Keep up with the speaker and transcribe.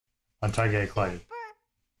I'm trying to get it quiet.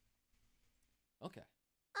 Okay.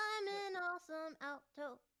 I'm an awesome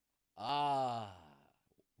alto. Ah,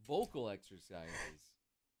 vocal exercises.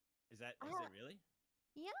 Is it really?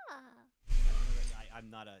 Yeah.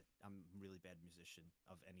 I'm a really bad musician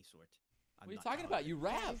of any sort. What are you talking about? You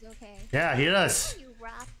rap. That is okay. Yeah, he does. You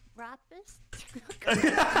rappist?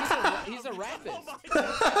 He's a rappist.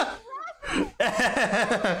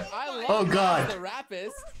 I love Oh, God. the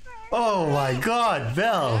rappist. Oh my God,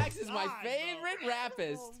 Belle. Max is my favorite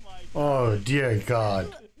rappist. Oh dear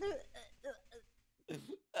God.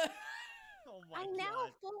 I now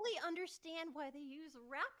fully understand why they use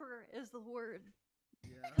rapper as the word.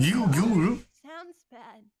 You. Sounds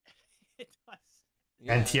bad. It does.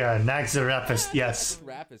 Yeah. And yeah, Nagzz the rapist, yes.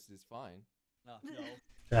 Rappist is fine. No.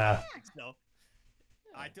 Yeah. No.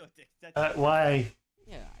 I don't think that's. Why?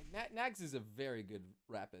 Yeah, Nagzz is a very good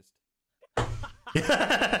rappist.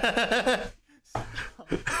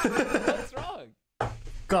 What's wrong?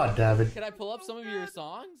 God damn it. Can I pull up some of your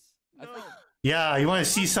songs? No. Yeah, you want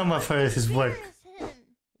to see some of his work.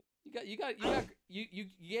 You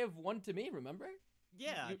gave one to me, remember?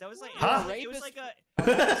 Yeah, that was like. Huh? It was like a. I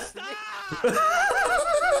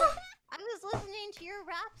was listening to your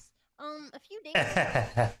raps a few days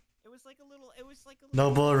ago. It was like a little.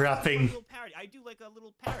 Noble A rapping. little parody. I do like a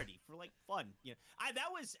little parody for like fun. Yeah.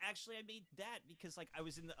 That was actually I made that because like I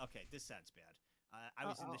was in the. Okay, this sounds bad. I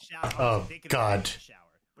was in the shower. Oh, God.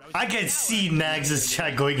 I can see Nagz's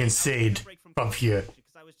chat going insane from here.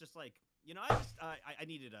 Because I was just like, I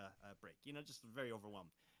needed a break. Just very overwhelmed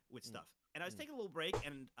with stuff. And I was taking a little break,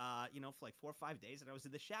 and for like 4 or 5 days, and I was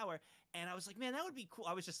in the shower, and I was like, man, that would be cool.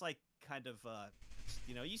 I was just like, kind of,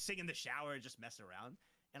 you sing in the shower and just mess around.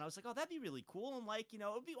 And I was like, oh, that'd be really cool. And like, it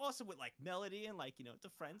would be awesome with like melody and like, to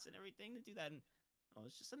friends and everything to do that. And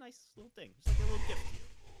it's just a nice little thing. It's like a little gift to you.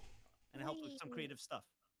 And it helped with some creative stuff.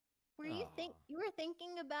 Were you were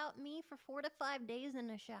thinking about me for 4 to 5 days in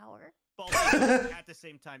a shower? Both at the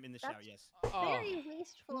same time in the shower, yes. Very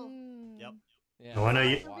wasteful. Yep. Yeah. No wonder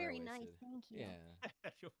you. Very nice, thank you. Yeah.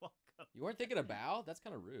 You're welcome. You weren't thinking of bow? That's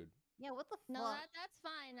kind of rude. Yeah, what the fuck? No, that's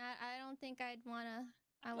fine. I don't think I'd wanna.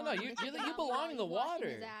 No, you belong in the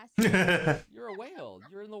water. You're a whale.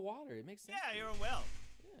 You're in the water. It makes sense. Yeah, you're a whale.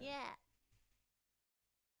 Yeah.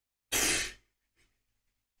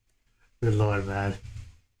 Good lord, man.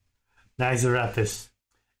 Nagzz the rapist.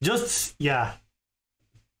 Just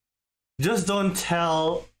don't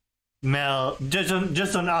tell Mel. Just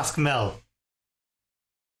don't ask Mel.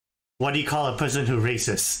 What do you call a person who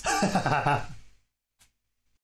racist?